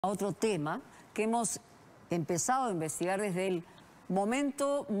Otro tema que hemos empezado a investigar desde el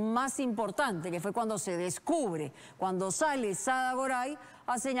momento más importante, que fue cuando se descubre, cuando sale SADA GORAY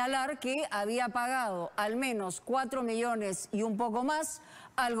a señalar que había pagado al menos 4 millones y un poco más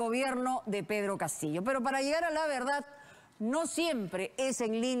al gobierno de Pedro Castillo. Pero para llegar a la verdad no siempre es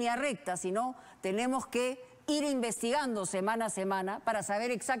en línea recta, sino tenemos que ir investigando semana a semana para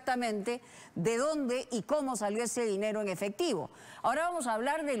saber exactamente de dónde y cómo salió ese dinero en efectivo. Ahora vamos a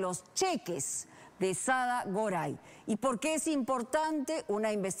hablar de los cheques de SADA GORAY y por qué es importante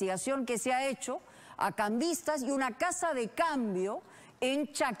una investigación que se ha hecho a cambistas y una casa de cambio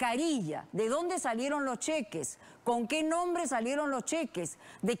en Chacarilla. ¿De dónde salieron los cheques? ¿Con qué nombre salieron los cheques?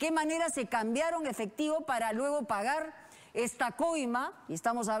 ¿De qué manera se cambiaron efectivo para luego pagar esta coima? Y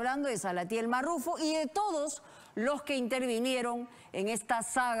estamos hablando de Salatiel Marrufo y de todos los que intervinieron en esta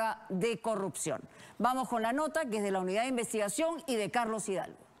saga de corrupción. Vamos con la nota que es de la Unidad de Investigación y de Carlos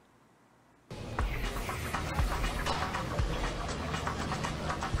Hidalgo.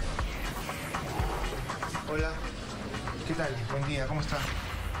 Hola, ¿qué tal? Buen día, ¿cómo está?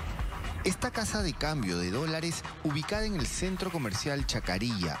 Esta casa de cambio de dólares, ubicada en el centro comercial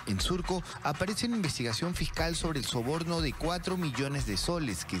Chacarilla, en Surco, aparece en investigación fiscal sobre el soborno de 4 millones de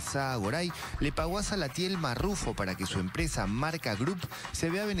soles que SADA GORAY le pagó a Salatiel Marrufo para que su empresa Marca Group se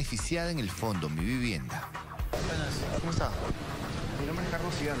vea beneficiada en el fondo Mi Vivienda. Buenas, ¿cómo está? Mi nombre es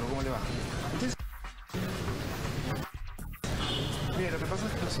Carlos Hidalgo, ¿cómo le va? Mire, lo que pasa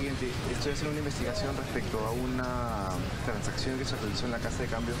es que lo siguiente, estoy haciendo una investigación respecto a una transacción que se realizó en la casa de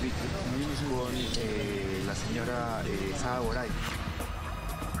cambios Vicky con la señora SADA GORAY.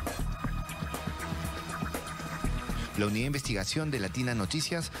 La Unidad de Investigación de Latina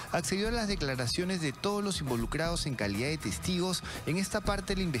Noticias accedió a las declaraciones de todos los involucrados en calidad de testigos en esta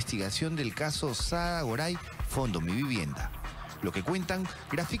parte de la investigación del caso SADA GORAY, Fondo Mi Vivienda. Lo que cuentan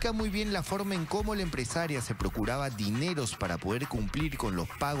grafica muy bien la forma en cómo la empresaria se procuraba dineros para poder cumplir con los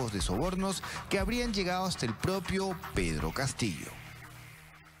pagos de sobornos que habrían llegado hasta el propio Pedro Castillo.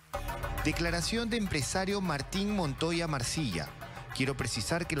 Declaración de empresario Martín Montoya Marcilla. Quiero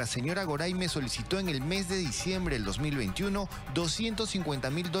precisar que la señora GORAY me solicitó en el mes de diciembre del 2021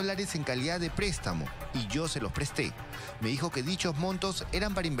 $250.000 en calidad de préstamo y yo se los presté. Me dijo que dichos montos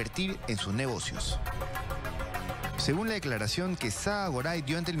eran para invertir en sus negocios. Según la declaración que SADA GORAY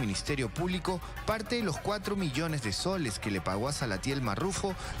dio ante el Ministerio Público, parte de los 4 millones de soles que le pagó a Salatiel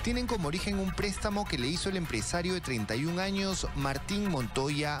Marrufo tienen como origen un préstamo que le hizo el empresario de 31 años Martín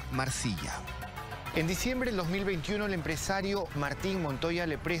Montoya Marcilla. En diciembre del 2021, el empresario Martín Montoya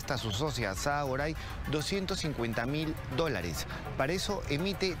le presta a su socia SADA GORAY $250.000. Para eso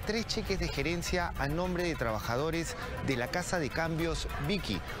emite 3 cheques de gerencia a nombre de trabajadores de la casa de cambios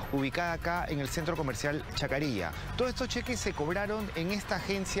Vicky, ubicada acá en el centro comercial Chacarilla. Todos estos cheques se cobraron en esta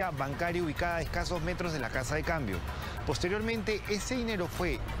agencia bancaria ubicada a escasos metros de la casa de cambio. Posteriormente, ese dinero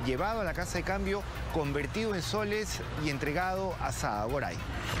fue llevado a la casa de cambio, convertido en soles y entregado a SADA GORAY.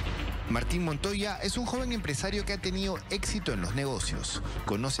 Martín Montoya es un joven empresario que ha tenido éxito en los negocios.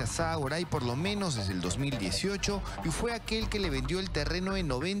 Conoce a SADA GORAY por lo menos desde el 2018 y fue aquel que le vendió el terreno de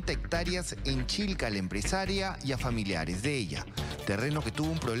 90 hectáreas en Chilca a la empresaria y a familiares de ella. Terreno que tuvo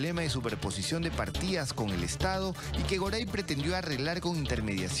un problema de superposición de partidas con el Estado y que GORAY pretendió arreglar con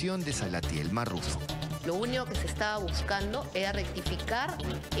intermediación de Salatiel Marrufo. Lo único que se estaba buscando era rectificar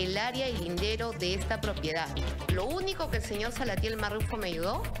el área y lindero de esta propiedad. Lo único que el señor Salatiel Marrufo me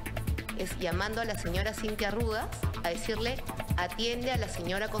ayudó es llamando a la señora Cintia Rudas a decirle: atiende a la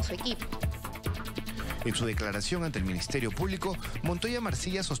señora con su equipo. En su declaración ante el Ministerio Público, Montoya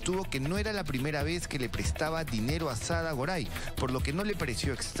Marcilla sostuvo que no era la primera vez que le prestaba dinero a SADA GORAY, por lo que no le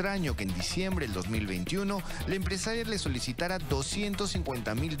pareció extraño que en diciembre del 2021 la empresaria le solicitara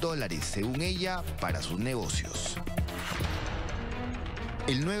 $250.000, según ella, para sus negocios.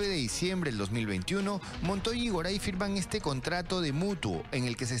 El 9 de diciembre del 2021, Montoya y GORAY firman este contrato de mutuo en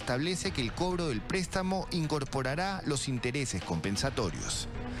el que se establece que el cobro del préstamo incorporará los intereses compensatorios.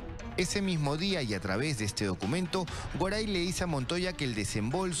 Ese mismo día y a través de este documento, GORAY le dice a Montoya que el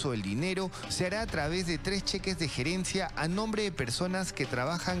desembolso del dinero se hará a través de 3 cheques de gerencia a nombre de personas que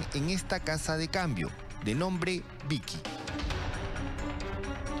trabajan en esta casa de cambio, de nombre Vicky.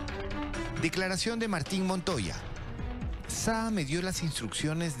 Declaración de Martín Montoya. SADA me dio las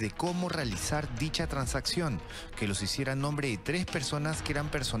instrucciones de cómo realizar dicha transacción, que los hiciera a nombre de 3 personas que eran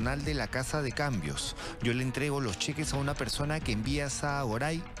personal de la casa de cambios. Yo le entrego los cheques a una persona que envía a SADA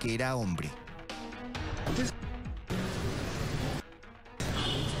GORAY, que era hombre.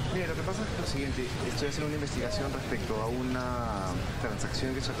 Mire, lo que pasa es que lo siguiente, estoy haciendo una investigación respecto a una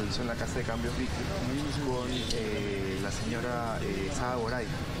transacción que se realizó en la casa de cambios Vicky con la señora SADA GORAY.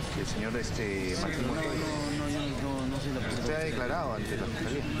 el señor Martín Montoya. No soy la persona. Usted ha declarado ante la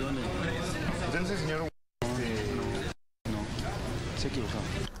fiscalía. Yo no. Usted no es el señor. No. Se ha equivocado.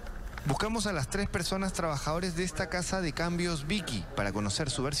 Buscamos a las 3 personas trabajadores de esta casa de cambios Vicky para conocer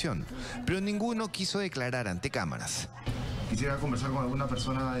su versión, pero ninguno quiso declarar ante cámaras. Quisiera conversar con alguna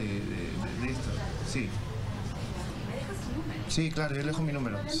persona de esta. Sí. Sí, claro, yo le dejo mi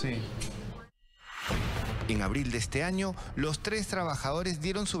número. Sí. En abril de este año, los 3 trabajadores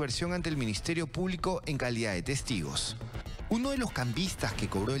dieron su versión ante el Ministerio Público en calidad de testigos. Uno de los cambistas que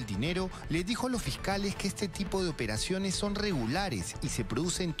cobró el dinero le dijo a los fiscales que este tipo de operaciones son regulares y se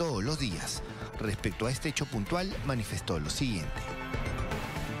producen todos los días. Respecto a este hecho puntual, manifestó lo siguiente.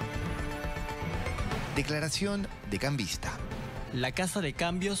 Declaración de cambista. La Casa de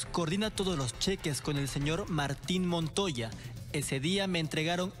Cambios coordina todos los cheques con el señor Martín Montoya. Ese día me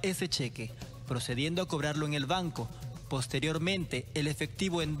entregaron ese cheque, procediendo a cobrarlo en el banco. Posteriormente, el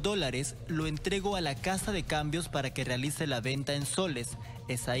efectivo en dólares lo entrego a la Casa de Cambios para que realice la venta en soles.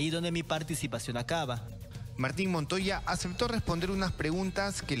 Es ahí donde mi participación acaba. Martín Montoya aceptó responder unas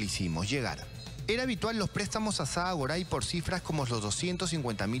preguntas que le hicimos llegar. ¿Era habitual los préstamos a SADA GORAY por cifras como los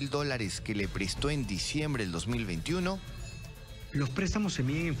 $250.000 que le prestó en diciembre del 2021? Los préstamos se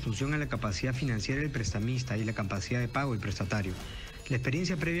miden en función a la capacidad financiera del prestamista y la capacidad de pago del prestatario. La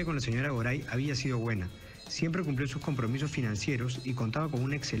experiencia previa con la señora GORAY había sido buena. Siempre cumplió sus compromisos financieros y contaba con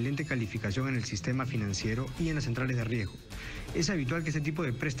una excelente calificación en el sistema financiero y en las centrales de riesgo. Es habitual que este tipo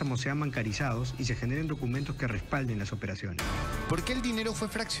de préstamos sean bancarizados y se generen documentos que respalden las operaciones. ¿Por qué el dinero fue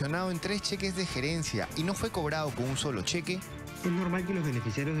fraccionado en 3 cheques de gerencia y no fue cobrado con un solo cheque? Es normal que los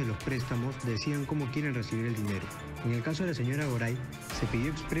beneficiarios de los préstamos decidan cómo quieren recibir el dinero. En el caso de la señora GORAY, se pidió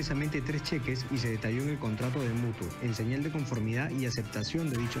expresamente 3 cheques y se detalló en el contrato de mutuo, en señal de conformidad y aceptación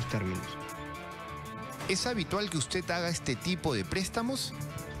de dichos términos. ¿Es habitual que usted haga este tipo de préstamos?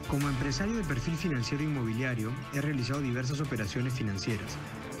 Como empresario de perfil financiero inmobiliario, he realizado diversas operaciones financieras.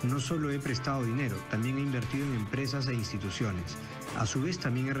 No solo he prestado dinero, también he invertido en empresas e instituciones. A su vez,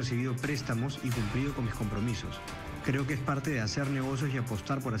 también he recibido préstamos y cumplido con mis compromisos. Creo que es parte de hacer negocios y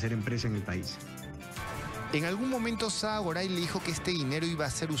apostar por hacer empresa en el país. ¿En algún momento SADA GORAY le dijo que este dinero iba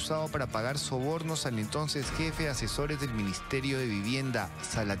a ser usado para pagar sobornos al entonces jefe de asesores del Ministerio de Vivienda,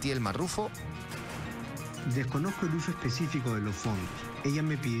 Salatiel Marrufo? Desconozco el uso específico de los fondos. Ella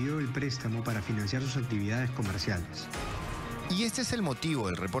me pidió el préstamo para financiar sus actividades comerciales. Y este es el motivo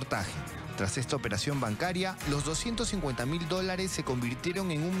del reportaje. Tras esta operación bancaria, los $250.000 se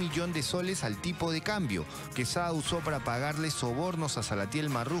convirtieron en $1 millón al tipo de cambio que SADA usó para pagarle sobornos a Salatiel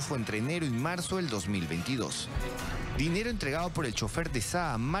Marrufo entre enero y marzo del 2022. Dinero entregado por el chofer de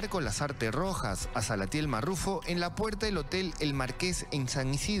SADA, Marco Lazarte Rojas, a Salatiel Marrufo en la puerta del Hotel El Marqués en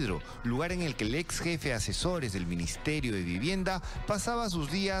San Isidro, lugar en el que el ex jefe de asesores del Ministerio de Vivienda pasaba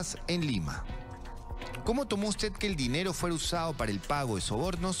sus días en Lima. ¿Cómo tomó usted que el dinero fuera usado para el pago de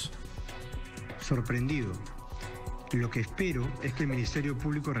sobornos? Sorprendido. Lo que espero es que el Ministerio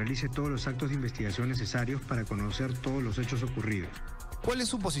Público realice todos los actos de investigación necesarios para conocer todos los hechos ocurridos. ¿Cuál es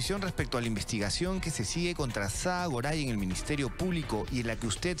su posición respecto a la investigación que se sigue contra SADA GORAY en el Ministerio Público y en la que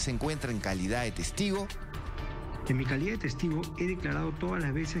usted se encuentra en calidad de testigo? En mi calidad de testigo he declarado todas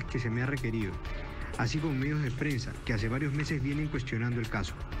las veces que se me ha requerido, así como medios de prensa que hace varios meses vienen cuestionando el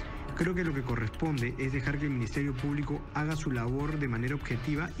caso. Creo que lo que corresponde es dejar que el Ministerio Público haga su labor de manera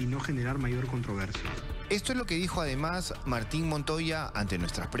objetiva y no generar mayor controversia. Esto es lo que dijo además Martín Montoya ante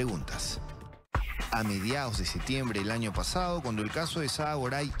nuestras preguntas. A mediados de septiembre del año pasado, cuando el caso de SADA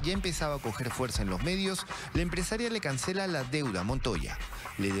GORAY ya empezaba a coger fuerza en los medios, la empresaria le cancela la deuda a Montoya.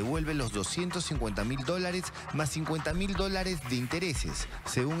 Le devuelve los $250.000 más $50.000 de intereses,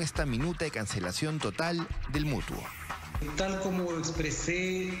 según esta minuta de cancelación total del mutuo. Tal como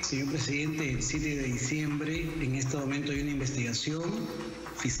expresé, señor presidente, el 7 de diciembre, en este momento hay una investigación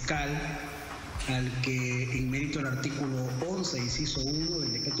fiscal al que, en mérito al artículo 11, inciso 1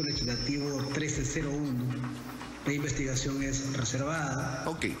 del decreto legislativo 1301, la investigación es reservada.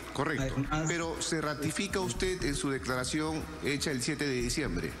 Ok, correcto. Además, pero ¿se ratifica usted en su declaración hecha el 7 de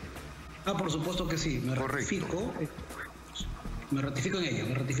diciembre? Por supuesto que sí, me ratifico en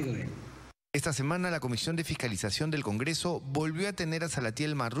ella. Esta semana la Comisión de Fiscalización del Congreso volvió a tener a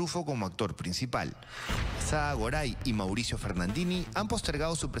Salatiel Marrufo como actor principal. SADA GORAY y Mauricio Fernandini han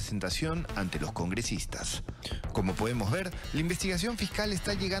postergado su presentación ante los congresistas. Como podemos ver, la investigación fiscal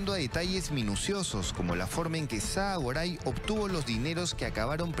está llegando a detalles minuciosos, como la forma en que SADA GORAY obtuvo los dineros que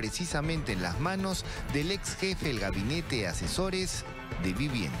acabaron precisamente en las manos del ex jefe del gabinete de asesores de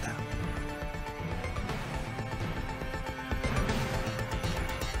vivienda.